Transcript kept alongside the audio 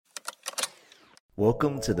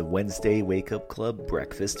Welcome to the Wednesday Wake Up Club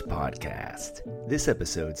Breakfast Podcast. This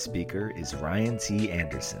episode's speaker is Ryan T.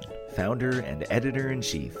 Anderson, founder and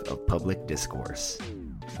editor-in-chief of Public Discourse.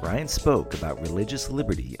 Ryan spoke about religious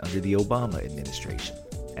liberty under the Obama administration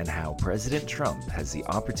and how President Trump has the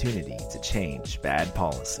opportunity to change bad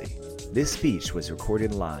policy. This speech was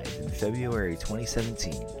recorded live in February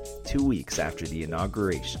 2017, 2 weeks after the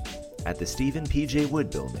inauguration, at the Stephen P.J. Wood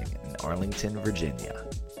Building in Arlington, Virginia.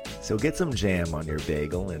 So get some jam on your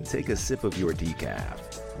bagel and take a sip of your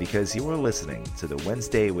decaf, because you are listening to the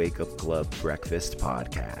Wednesday Wake Up Club Breakfast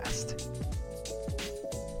Podcast.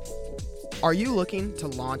 Are you looking to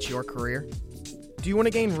launch your career? Do you want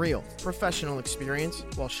to gain real, professional experience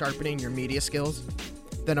while sharpening your media skills?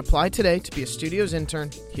 Then apply today to be a Studios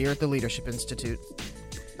intern here at the Leadership Institute.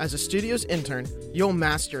 As a Studios intern, you'll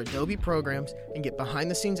master Adobe programs and get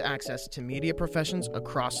behind-the-scenes access to media professions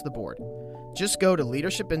across the board. Just go to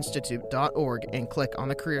leadershipinstitute.org and click on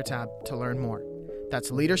the Career tab to learn more.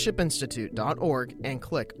 That's leadershipinstitute.org and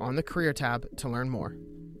click on the Career tab to learn more.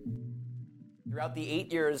 Throughout the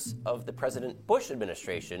 8 years of the President Bush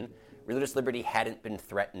administration, religious liberty hadn't been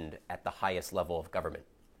threatened at the highest level of government.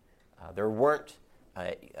 There weren't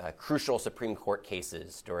crucial Supreme Court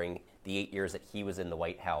cases during the 8 years that he was in the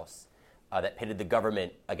White House that pitted the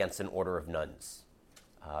government against an order of nuns.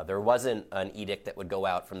 There wasn't an edict that would go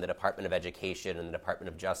out from the Department of Education and the Department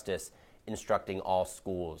of Justice instructing all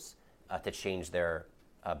schools to change their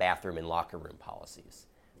bathroom and locker room policies.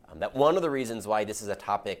 That one of the reasons why this is a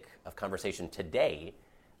topic of conversation today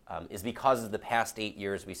is because of the past 8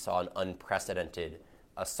 years we saw an unprecedented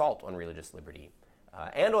assault on religious liberty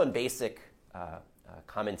and on basic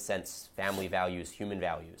common sense family values, human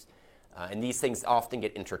values. And these things often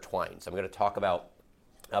get intertwined. So I'm going to talk about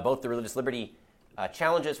both the religious liberty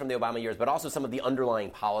challenges from the Obama years, but also some of the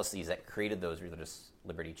underlying policies that created those religious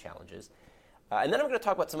liberty challenges. And then I'm going to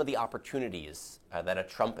talk about some of the opportunities that a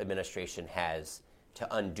Trump administration has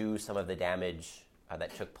to undo some of the damage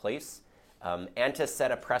that took place and to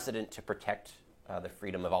set a precedent to protect the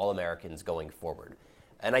freedom of all Americans going forward.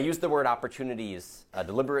 And I use the word opportunities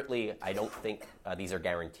deliberately. I don't think these are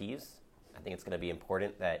guarantees. I think it's going to be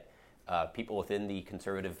important that people within the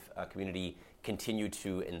conservative community continue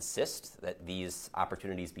to insist that these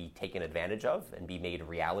opportunities be taken advantage of and be made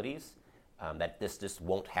realities, that this just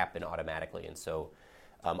won't happen automatically. And so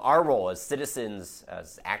our role as citizens,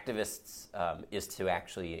 as activists, is to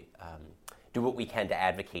actually do what we can to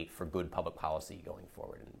advocate for good public policy going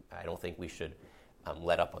forward. And I don't think we should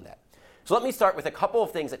let up on that. So let me start with a couple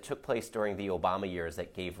of things that took place during the Obama years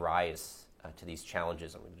that gave rise to these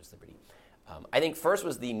challenges on religious liberty. I think first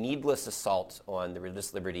was the needless assault on the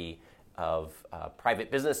religious liberty of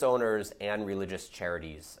private business owners and religious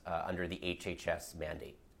charities under the HHS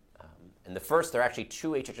mandate. And there are actually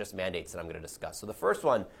two HHS mandates that I'm going to discuss. So the first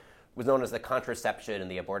one was known as the contraception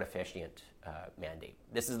and the abortifacient mandate.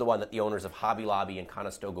 This is the one that the owners of Hobby Lobby and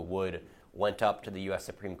Conestoga Wood went up to the U.S.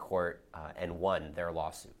 Supreme Court and won their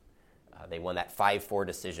lawsuit. They won that 5-4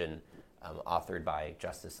 decision authored by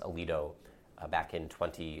Justice Alito back in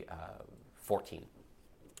 2014.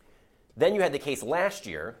 Then you had the case last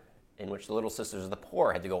year in which the Little Sisters of the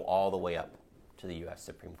Poor had to go all the way up to the U.S.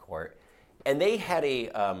 Supreme Court. And they had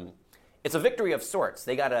it's a victory of sorts.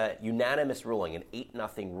 They got a unanimous ruling, an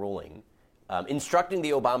 8-0 ruling, instructing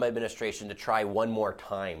the Obama administration to try one more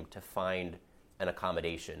time to find an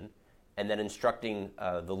accommodation, and then instructing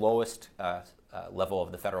the lowest level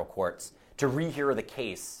of the federal courts to rehear the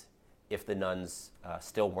case if the nuns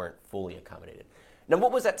still weren't fully accommodated. Now,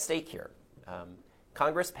 what was at stake here?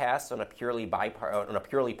 Congress passed on a purely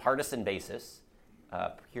partisan basis,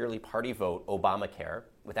 purely party vote, Obamacare,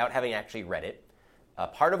 without having actually read it.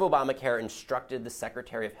 Part of Obamacare instructed the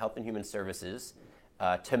Secretary of Health and Human Services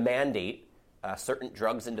to mandate certain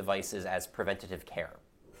drugs and devices as preventative care.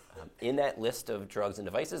 In that list of drugs and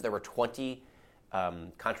devices, there were 20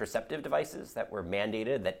 contraceptive devices that were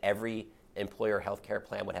mandated that every employer health care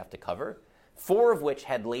plan would have to cover, 4 of which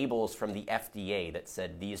had labels from the FDA that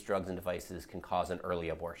said these drugs and devices can cause an early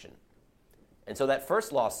abortion. And so that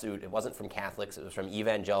first lawsuit, it wasn't from Catholics, it was from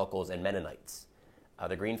evangelicals and Mennonites.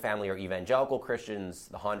 The Green family are evangelical Christians,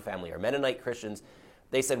 the Hahn family are Mennonite Christians.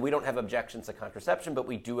 They said, we don't have objections to contraception, but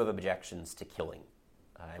we do have objections to killing.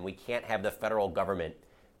 And we can't have the federal government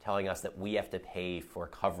telling us that we have to pay for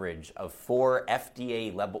coverage of 4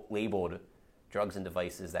 FDA-labeled drugs and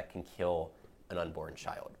devices that can kill an unborn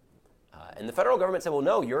child. And the federal government said, well,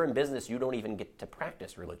 no, you're in business. You don't even get to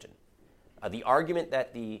practice religion. The argument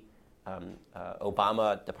that the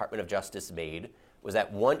Obama Department of Justice made was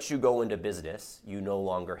that once you go into business, you no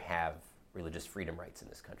longer have religious freedom rights in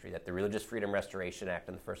this country, that the Religious Freedom Restoration Act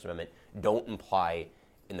and the First Amendment don't apply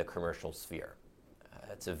in the commercial sphere.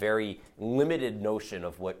 It's a very limited notion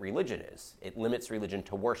of what religion is. It limits religion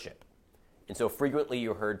to worship. And so frequently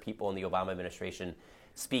you heard people in the Obama administration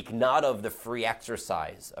speak not of the free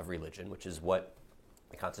exercise of religion, which is what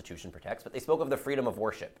the Constitution protects, but they spoke of the freedom of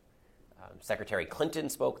worship. Secretary Clinton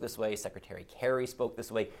spoke this way. Secretary Kerry spoke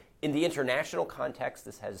this way. In the international context,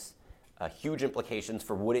 this has huge implications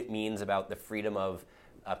for what it means about the freedom of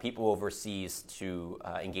people overseas to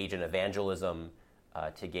engage in evangelism,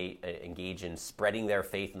 to engage in spreading their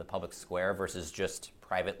faith in the public square versus just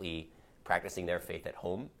privately practicing their faith at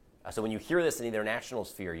home. So when you hear this in the international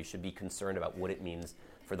sphere, you should be concerned about what it means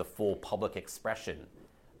for the full public expression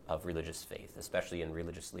of religious faith, especially in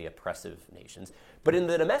religiously oppressive nations. But in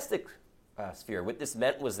the domestic sphere, what this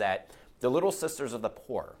meant was that the Little Sisters of the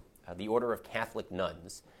Poor, the Order of Catholic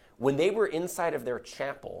Nuns, when they were inside of their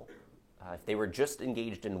chapel, if they were just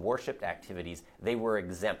engaged in worship activities, they were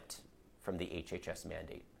exempt from the HHS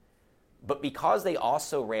mandate. But because they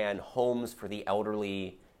also ran homes for the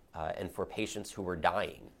elderly and for patients who were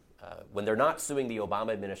dying, when they're not suing the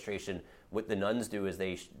Obama administration, what the nuns do is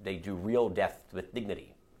they do real death with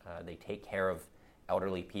dignity. They take care of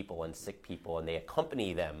elderly people and sick people, and they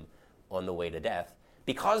accompany them on the way to death.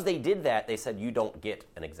 Because they did that, they said, you don't get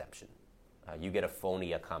an exemption. You get a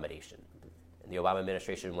phony accommodation. And the Obama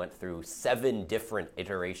administration went through 7 different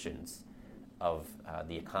iterations of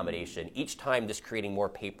the accommodation, each time just creating more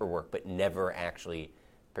paperwork, but never actually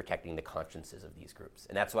protecting the consciences of these groups.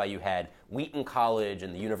 And that's why you had Wheaton College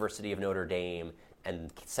and the University of Notre Dame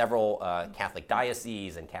and several Catholic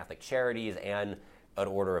dioceses and Catholic charities and an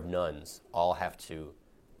order of nuns all have to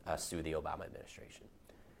sue the Obama administration.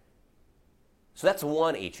 So that's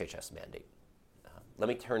one HHS mandate. Let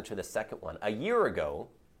me turn to the second one. A year ago,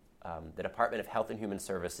 the Department of Health and Human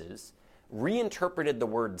Services reinterpreted the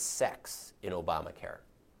word sex in Obamacare.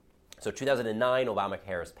 So 2009,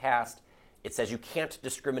 Obamacare is passed. It says you can't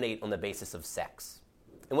discriminate on the basis of sex.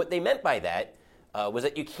 And what they meant by that was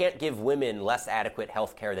that you can't give women less adequate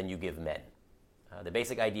health care than you give men. The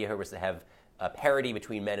basic idea here was to have parity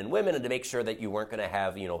between men and women and to make sure that you weren't going to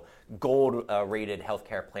have, gold-rated health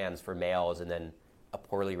care plans for males and then a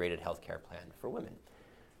poorly rated health care plan for women.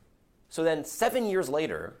 So then 7 years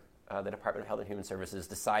later, the Department of Health and Human Services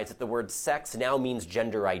decides that the word sex now means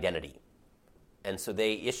gender identity. And so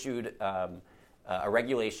they issued a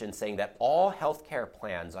regulation saying that all health care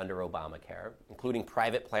plans under Obamacare, including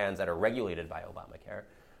private plans that are regulated by Obamacare,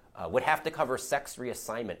 would have to cover sex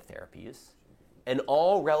reassignment therapies, and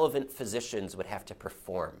all relevant physicians would have to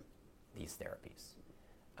perform these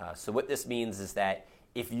therapies. So what this means is that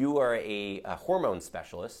if you are a hormone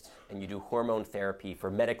specialist and you do hormone therapy for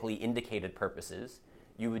medically indicated purposes,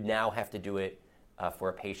 you would now have to do it for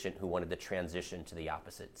a patient who wanted to transition to the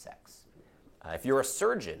opposite sex. If you're a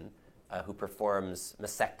surgeon who performs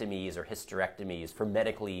mastectomies or hysterectomies for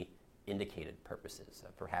medically indicated purposes,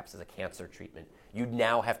 perhaps as a cancer treatment, you'd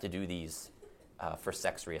now have to do these for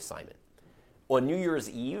sex reassignment. On New Year's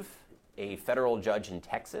Eve, a federal judge in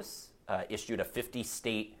Texas issued a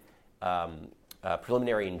 50-state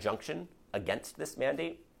preliminary injunction against this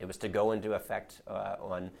mandate. It was to go into effect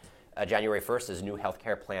on January 1st as new health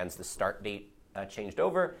care plans, the start date changed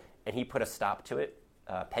over, and he put a stop to it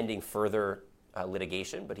pending further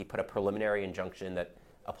litigation, but he put a preliminary injunction that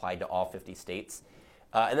applied to all 50 states.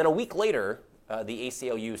 And then a week later, the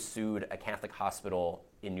ACLU sued a Catholic hospital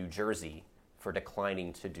in New Jersey for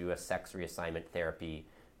declining to do a sex reassignment therapy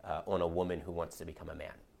on a woman who wants to become a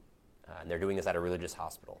man. And they're doing this at a religious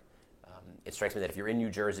hospital. It strikes me that if you're in New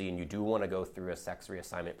Jersey and you do want to go through a sex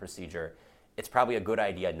reassignment procedure, it's probably a good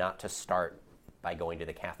idea not to start by going to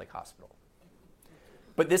the Catholic hospital.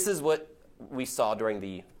 But this is what we saw during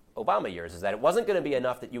the Obama years, is that it wasn't going to be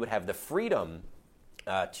enough that you would have the freedom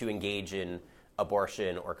to engage in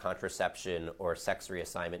abortion or contraception or sex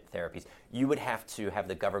reassignment therapies. You would have to have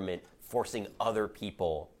the government forcing other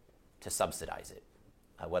people to subsidize it,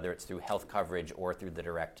 whether it's through health coverage or through the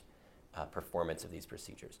direct performance of these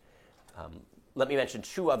procedures. Let me mention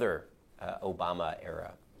 2 other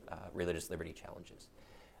Obama-era religious liberty challenges.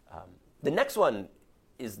 The next one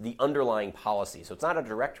is the underlying policy. So it's not a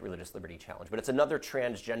direct religious liberty challenge, but it's another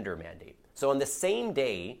transgender mandate. So on the same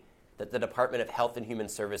day that the Department of Health and Human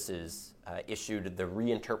Services issued the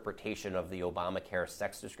reinterpretation of the Obamacare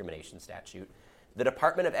sex discrimination statute, the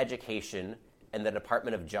Department of Education and the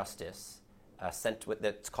Department of Justice sent what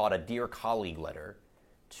that's called a Dear Colleague letter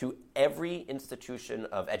to every institution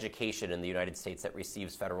of education in the United States that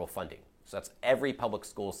receives federal funding. So that's every public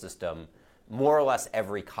school system, more or less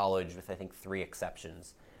every college, with I think 3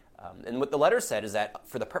 exceptions, And what the letter said is that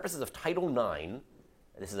for the purposes of Title IX,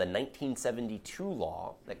 this is a 1972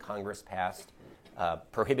 law that Congress passed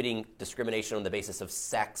prohibiting discrimination on the basis of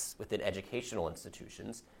sex within educational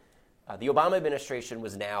institutions. The Obama administration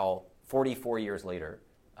was now, 44 years later,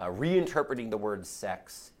 reinterpreting the word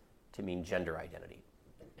sex to mean gender identity.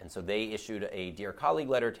 And so they issued a Dear Colleague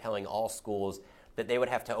letter telling all schools that they would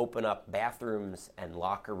have to open up bathrooms and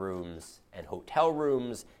locker rooms and hotel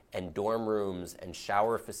rooms and dorm rooms and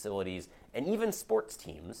shower facilities and even sports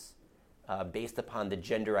teams based upon the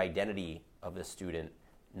gender identity of the student,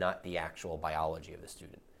 not the actual biology of the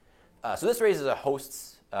student. So this raises a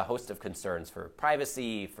host of concerns for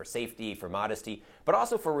privacy, for safety, for modesty, but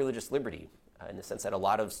also for religious liberty, in the sense that a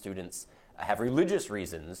lot of students have religious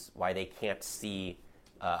reasons why they can't see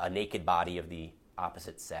a naked body of the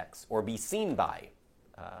opposite sex or be seen by,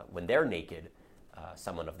 when they're naked,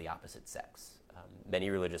 someone of the opposite sex. Many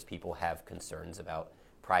religious people have concerns about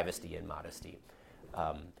privacy and modesty.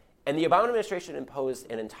 And the Obama administration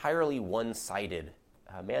imposed an entirely one-sided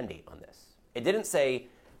mandate on this. It didn't say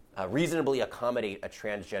reasonably accommodate a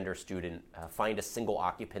transgender student, find a single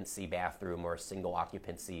occupancy bathroom or a single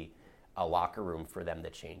occupancy locker room for them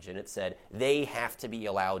to change in. It said they have to be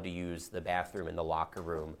allowed to use the bathroom and the locker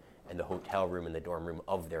room and the hotel room and the dorm room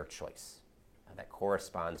of their choice. That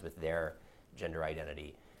corresponds with their gender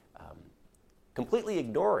identity, completely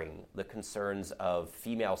ignoring the concerns of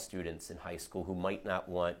female students in high school who might not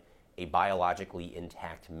want a biologically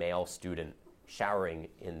intact male student showering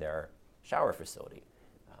in their shower facility.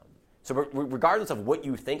 So regardless of what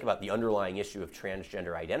you think about the underlying issue of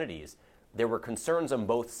transgender identities, there were concerns on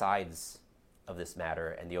both sides of this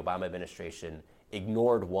matter, and the Obama administration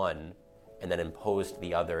ignored one and then imposed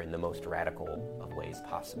the other in the most radical of ways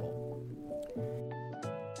possible.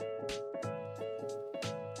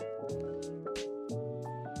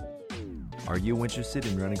 Are you interested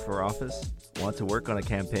in running for office? Want to work on a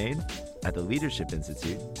campaign? At the Leadership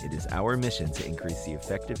Institute, it is our mission to increase the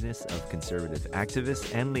effectiveness of conservative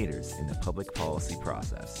activists and leaders in the public policy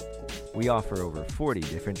process. We offer over 40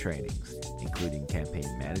 different trainings, including campaign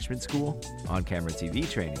management school, on-camera TV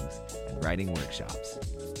trainings, and writing workshops.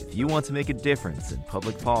 If you want to make a difference in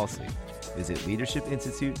public policy, visit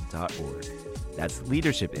leadershipinstitute.org. That's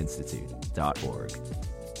leadershipinstitute.org.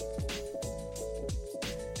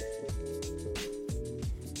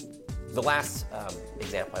 The last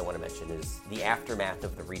example I want to mention is the aftermath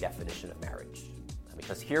of the redefinition of marriage.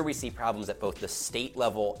 Because here we see problems at both the state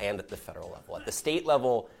level and at the federal level. At the state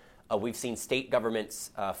level, we've seen state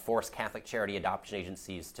governments force Catholic charity adoption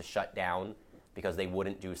agencies to shut down because they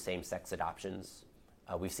wouldn't do same-sex adoptions.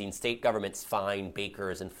 We've seen state governments fine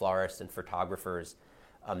bakers and florists and photographers,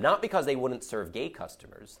 not because they wouldn't serve gay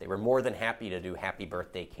customers. They were more than happy to do happy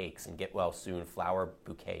birthday cakes and get well soon flower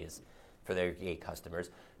bouquets for their gay customers,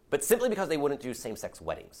 but simply because they wouldn't do same-sex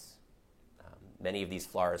weddings. Many of these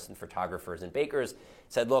florists and photographers and bakers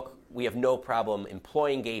said, look, we have no problem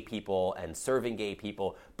employing gay people and serving gay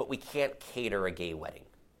people, but we can't cater a gay wedding.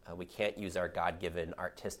 We can't use our God-given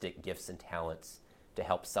artistic gifts and talents to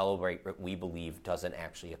help celebrate what we believe doesn't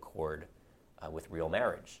actually accord with real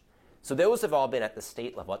marriage. So those have all been at the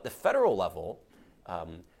state level. At the federal level,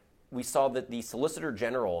 we saw that the Solicitor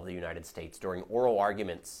General of the United States, during oral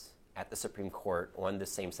arguments at the Supreme Court on the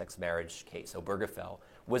same-sex marriage case, Obergefell,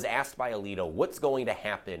 was asked by Alito what's going to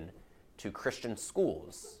happen to Christian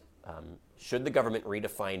schools. Should the government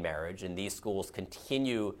redefine marriage and these schools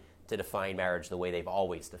continue to define marriage the way they've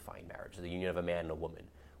always defined marriage, the union of a man and a woman?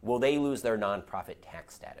 Will they lose their nonprofit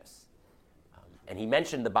tax status? And he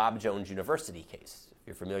mentioned the Bob Jones University case. If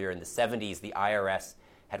you're familiar, in the 70s, the IRS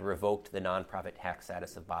had revoked the nonprofit tax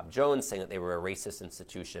status of Bob Jones, saying that they were a racist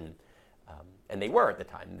institution. And they were at the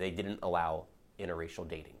time. They didn't allow interracial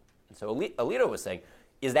dating. And so Alito was saying,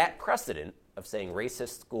 is that precedent of saying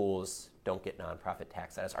racist schools don't get nonprofit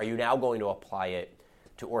tax status, are you now going to apply it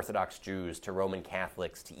to Orthodox Jews, to Roman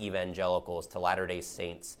Catholics, to evangelicals, to Latter-day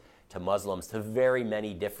Saints, to Muslims, to very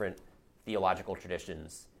many different theological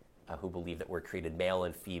traditions who believe that we're created male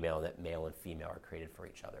and female, and that male and female are created for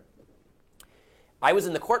each other? I was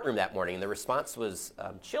in the courtroom that morning, and the response was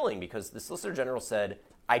chilling, because the Solicitor General said,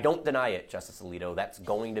 I don't deny it, Justice Alito. That's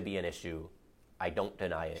going to be an issue. I don't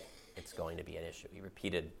deny it. It's going to be an issue. He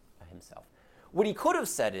repeated himself. What he could have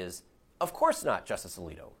said is, of course not, Justice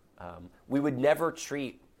Alito. We would never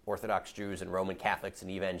treat Orthodox Jews and Roman Catholics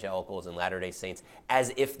and evangelicals and Latter-day Saints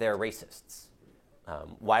as if they're racists.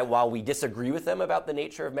 While we disagree with them about the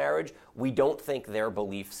nature of marriage, we don't think their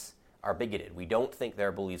beliefs are bigoted. We don't think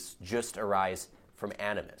their beliefs just arise from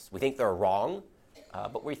animus. We think they're wrong,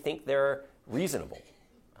 but we think they're reasonable.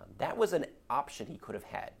 That was an option he could have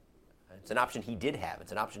had. It's an option he did have.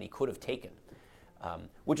 It's an option he could have taken,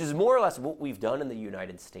 which is more or less what we've done in the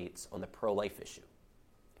United States on the pro-life issue.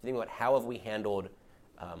 If you think about how have we handled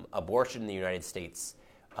abortion in the United States,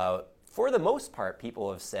 for the most part,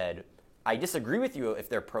 people have said, I disagree with you if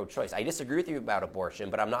they're pro-choice. I disagree with you about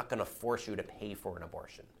abortion, but I'm not going to force you to pay for an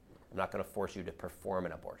abortion. I'm not going to force you to perform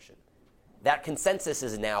an abortion. That consensus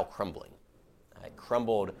is now crumbling. It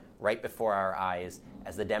crumbled right before our eyes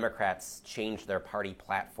as the Democrats changed their party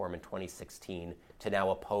platform in 2016 to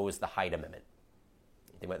now oppose the Hyde Amendment.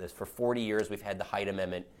 Think about this. For 40 years, we've had the Hyde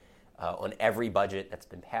Amendment on every budget that's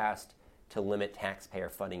been passed to limit taxpayer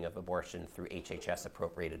funding of abortion through HHS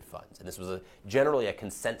appropriated funds. And this was generally a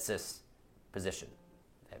consensus position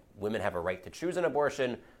that women have a right to choose an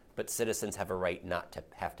abortion, but citizens have a right not to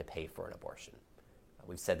have to pay for an abortion.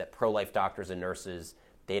 We've said that pro-life doctors and nurses,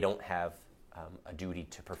 they don't have a duty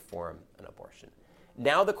to perform an abortion.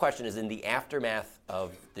 Now the question is, in the aftermath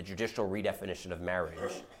of the judicial redefinition of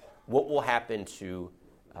marriage, what will happen to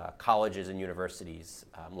colleges and universities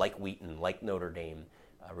like Wheaton, like Notre Dame,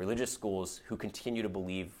 religious schools who continue to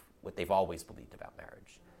believe what they've always believed about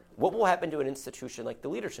marriage? What will happen to an institution like the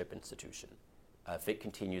Leadership Institution if it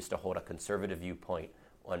continues to hold a conservative viewpoint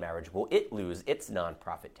on marriage? Will it lose its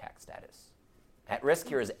nonprofit tax status? At risk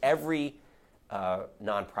here is every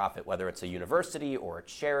nonprofit, whether it's a university or a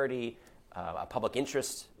charity, a public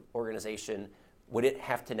interest organization. Would it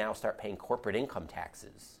have to now start paying corporate income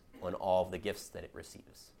taxes on all of the gifts that it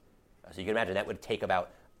receives? So you can imagine that would take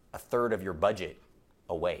about a third of your budget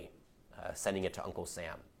away, sending it to Uncle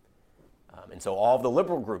Sam. And so all of the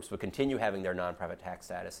liberal groups would continue having their nonprofit tax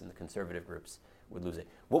status, and the conservative groups would lose it.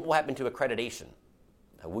 What will happen to accreditation?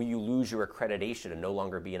 Will you lose your accreditation and no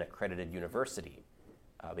longer be an accredited university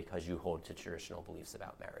because you hold to traditional beliefs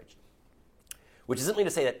about marriage? Which is simply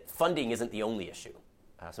to say that funding isn't the only issue.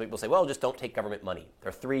 Some people say, well, just don't take government money.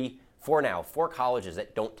 There are four colleges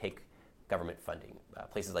that don't take government funding,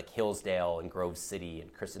 places like Hillsdale and Grove City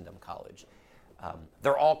and Christendom College.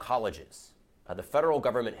 They're all colleges. The federal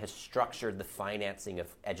government has structured the financing of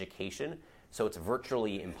education, so it's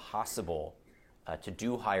virtually impossible to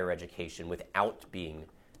do higher education without being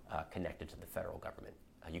connected to the federal government.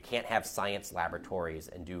 You can't have science laboratories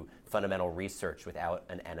and do fundamental research without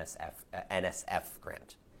an NSF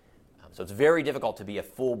grant. So it's very difficult to be a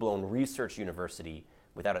full-blown research university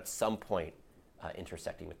without at some point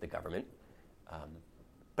intersecting with the government.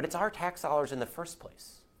 But it's our tax dollars in the first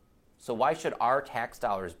place. So why should our tax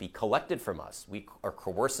dollars be collected from us? We are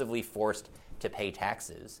coercively forced to pay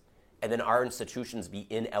taxes, and then our institutions be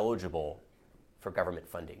ineligible for government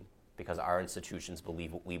funding because our institutions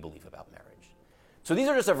believe what we believe about marriage. So these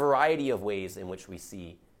are just a variety of ways in which we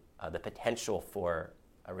see the potential for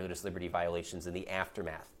religious liberty violations in the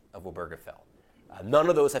aftermath of Obergefell. None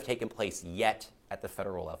of those have taken place yet at the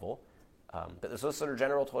federal level, but the Solicitor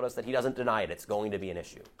General told us that he doesn't deny it. It's going to be an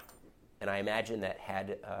issue. And I imagine that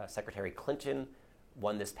had Secretary Clinton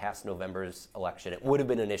won this past November's election, it would have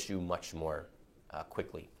been an issue much more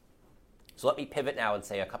quickly. So let me pivot now and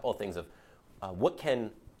say a couple of things of what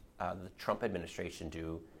can the Trump administration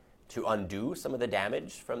do to undo some of the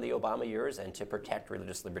damage from the Obama years and to protect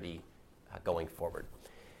religious liberty going forward.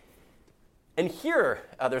 And here,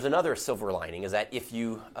 there's another silver lining, is that if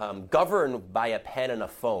you govern by a pen and a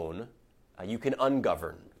phone, you can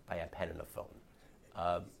ungovern by a pen and a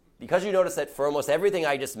phone. Because you notice that for almost everything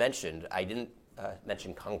I just mentioned, I didn't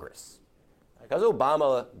mention Congress. Because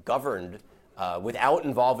Obama governed without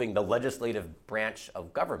involving the legislative branch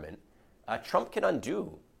of government, Trump can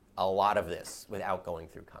undo a lot of this without going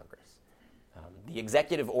through Congress. The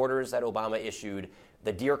executive orders that Obama issued,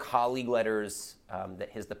 the Dear Colleague letters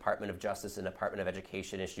that his Department of Justice and Department of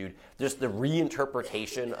Education issued, just the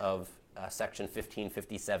reinterpretation of Section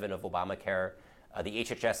 1557 of Obamacare, the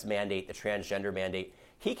HHS mandate, the transgender mandate,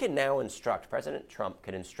 he can now President Trump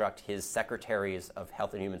can instruct his secretaries of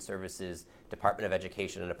Health and Human Services, Department of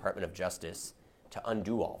Education, and Department of Justice to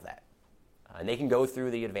undo all that. And they can go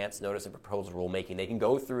through the advance notice of proposal rulemaking. They can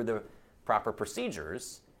go through the proper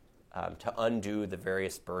procedures to undo the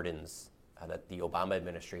various burdens that the Obama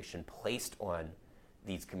administration placed on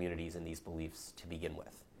these communities and these beliefs to begin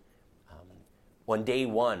with. On day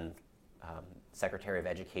one, Secretary of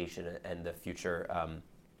Education and the future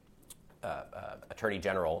Attorney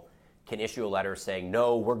General can issue a letter saying,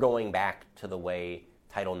 no, we're going back to the way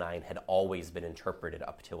Title IX had always been interpreted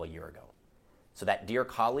up till a year ago. So that Dear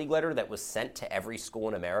Colleague letter that was sent to every school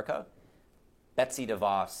in America, Betsy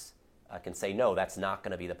DeVos can say, no, that's not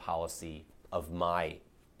going to be the policy of my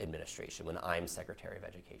administration when I'm Secretary of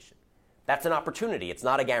Education. That's an opportunity. It's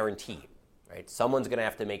not a guarantee, right? Someone's going to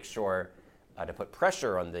have to make sure to put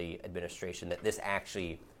pressure on the administration that this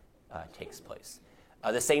actually takes place.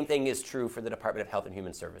 The same thing is true for the Department of Health and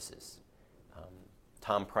Human Services.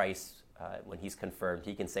 Tom Price, when he's confirmed,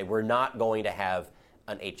 he can say, we're not going to have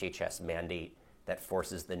an HHS mandate that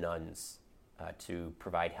forces the nuns to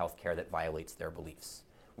provide health care that violates their beliefs.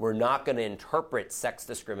 We're not going to interpret sex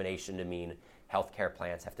discrimination to mean health care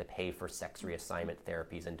plans have to pay for sex reassignment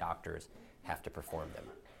therapies and doctors have to perform them.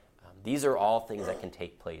 These are all things that can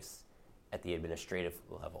take place at the administrative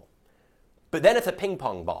level. But then it's a ping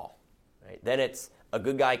pong ball. Right? Then it's a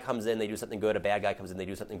good guy comes in, they do something good, a bad guy comes in, they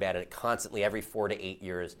do something bad, and it constantly, every 4 to 8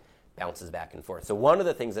 years, bounces back and forth. So one of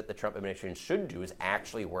the things that the Trump administration should do is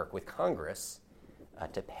actually work with Congress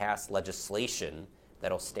to pass legislation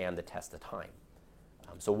that'll stand the test of time.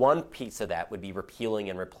 So one piece of that would be repealing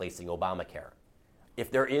and replacing Obamacare.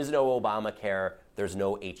 If there is no Obamacare, there's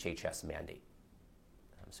no HHS mandate.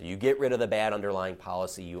 So you get rid of the bad underlying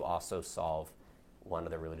policy, you also solve one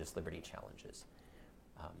of the religious liberty challenges.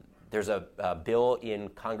 There's a bill in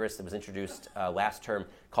Congress that was introduced last term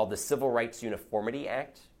called the Civil Rights Uniformity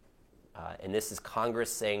Act. And this is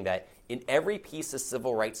Congress saying that in every piece of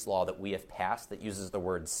civil rights law that we have passed that uses the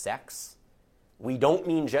word sex, we don't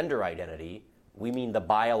mean gender identity, we mean the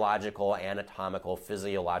biological, anatomical,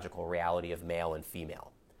 physiological reality of male and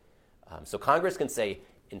female. So Congress can say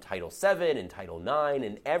in Title VII, in Title IX,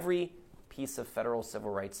 in every piece of federal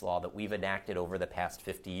civil rights law that we've enacted over the past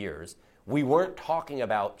 50 years, we weren't talking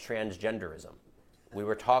about transgenderism. We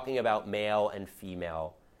were talking about male and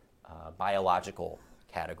female biological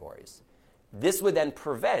categories. This would then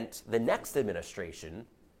prevent the next administration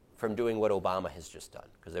from doing what Obama has just done,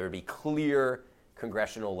 because there would be clear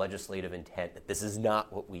congressional legislative intent that this is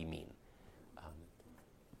not what we mean.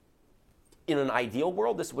 In an ideal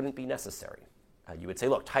world, this wouldn't be necessary. You would say,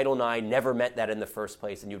 look, Title IX never meant that in the first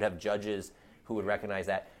place, and you'd have judges who would recognize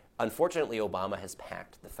that. Unfortunately, Obama has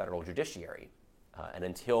packed the federal judiciary. And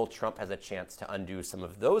until Trump has a chance to undo some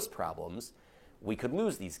of those problems, we could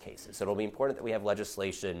lose these cases. So it'll be important that we have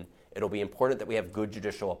legislation, it'll be important that we have good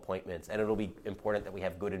judicial appointments, and it'll be important that we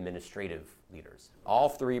have good administrative leaders. All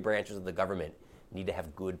three branches of the government need to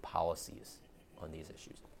have good policies on these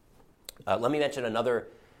issues. Let me mention another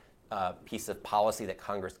piece of policy that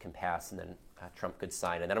Congress can pass and then Trump could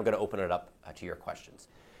sign, and then I'm going to open it up to your questions.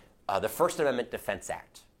 The First Amendment Defense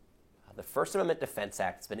Act. The First Amendment Defense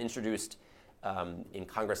Act has been introduced in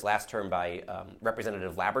Congress last term by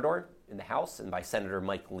Representative Labrador in the House and by Senator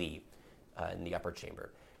Mike Lee in the upper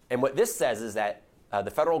chamber. And what this says is that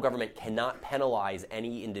the federal government cannot penalize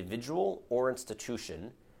any individual or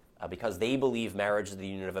institution because they believe marriage is the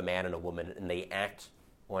union of a man and a woman, and they act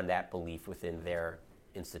on that belief within their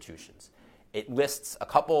institutions. It lists a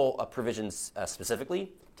couple of provisions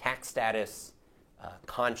specifically: tax status,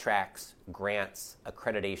 contracts, grants,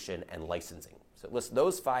 accreditation, and licensing. So it lists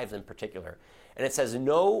those 5 in particular. And it says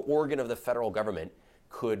no organ of the federal government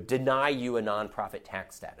could deny you a nonprofit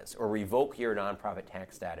tax status or revoke your nonprofit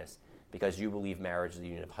tax status because you believe marriage is the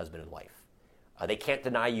union of husband and wife. They can't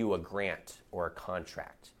deny you a grant or a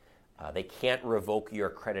contract. They can't revoke your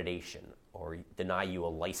accreditation or deny you a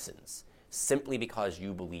license simply because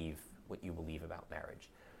you believe what you believe about marriage.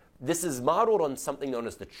 This is modeled on something known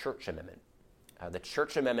as the Church Amendment. The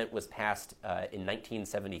Church Amendment was passed in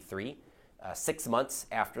 1973, 6 months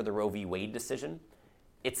after the Roe v. Wade decision.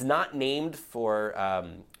 It's not named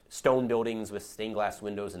for stone buildings with stained glass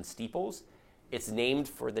windows and steeples. It's named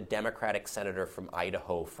for the Democratic senator from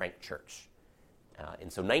Idaho, Frank Church.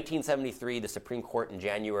 And so 1973, the Supreme Court in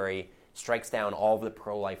January strikes down all of the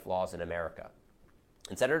pro-life laws in America.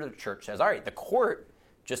 And Senator Church says, all right, the court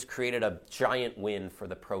just created a giant win for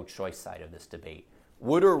the pro-choice side of this debate.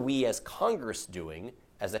 What are we as Congress doing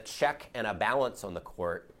as a check and a balance on the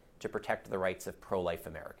court to protect the rights of pro-life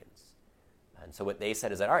Americans? And so what they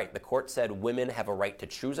said is that, all right, the court said women have a right to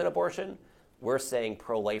choose an abortion. We're saying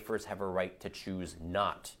pro-lifers have a right to choose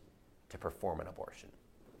not to perform an abortion.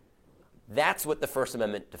 That's what the First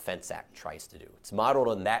Amendment Defense Act tries to do. It's modeled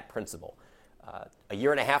on that principle. A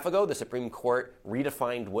year and a half ago, the Supreme Court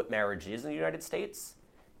redefined what marriage is in the United States.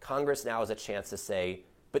 Congress now has a chance to say,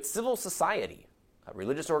 but civil society,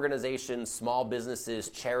 religious organizations, small businesses,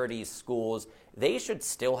 charities, schools, they should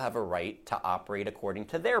still have a right to operate according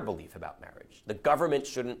to their belief about marriage. The government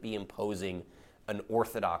shouldn't be imposing an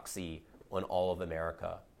orthodoxy on all of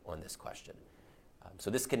America on this question. So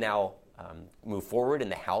this can now move forward in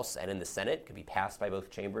the House and in the Senate. It could be passed by both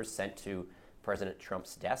chambers, sent to President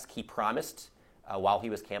Trump's desk. He promised while he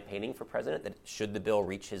was campaigning for president that should the bill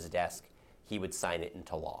reach his desk, he would sign it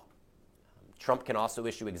into law. Trump can also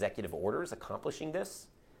issue executive orders accomplishing this.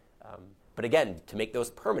 But again, to make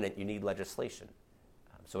those permanent, you need legislation.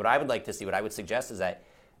 So what I would like to see, what I would suggest is that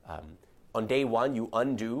on day one, you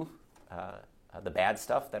undo the bad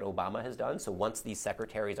stuff that Obama has done. So once these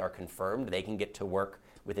secretaries are confirmed, they can get to work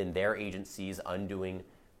within their agencies undoing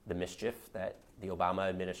the mischief that the Obama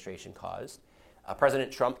administration caused.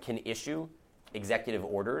 President Trump can issue executive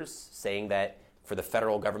orders saying that for the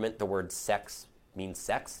federal government, the word sex means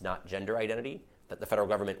sex, not gender identity, that the federal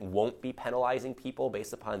government won't be penalizing people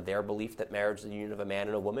based upon their belief that marriage is the union of a man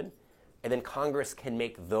and a woman. And then Congress can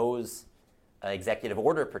make those executive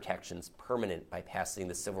order protections permanent by passing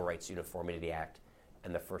the Civil Rights Uniformity Act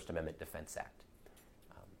and the First Amendment Defense Act.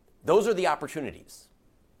 Those are the opportunities.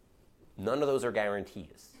 None of those are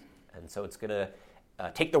guarantees. And so it's going to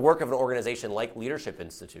take the work of an organization like Leadership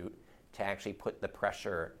Institute to actually put the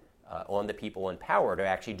pressure on the people in power to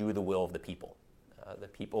actually do the will of the people. The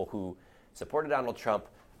people who supported Donald Trump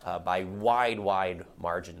by wide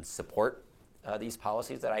margins support these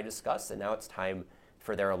policies that I discussed, and now it's time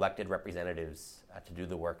for their elected representatives to do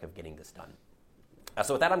the work of getting this done.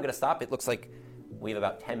 So with that, I'm going to stop. It looks like we have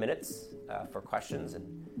about 10 minutes for questions,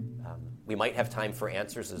 and we might have time for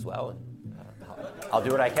answers as well. And I'll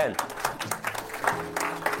do what I can.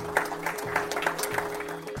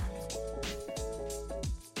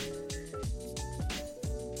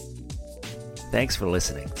 Thanks for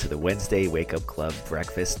listening to the Wednesday Wake Up Club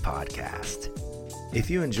Breakfast Podcast. If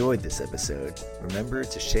you enjoyed this episode, remember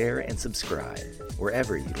to share and subscribe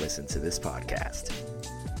wherever you listen to this podcast.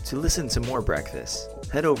 To listen to more breakfast,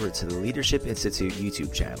 head over to the Leadership Institute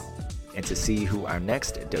YouTube channel. And to see who our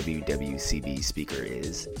next WWCB speaker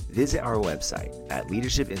is, visit our website at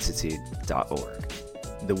leadershipinstitute.org.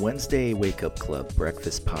 The Wednesday Wake Up Club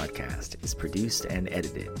Breakfast Podcast is produced and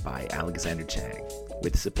edited by Alexander Chang,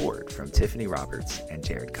 with support from Tiffany Roberts and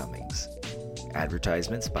Jared Cummings.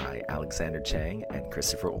 Advertisements by Alexander Chang and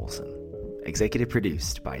Christopher Olson. Executive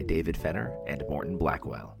produced by David Fenner and Morton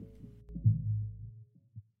Blackwell.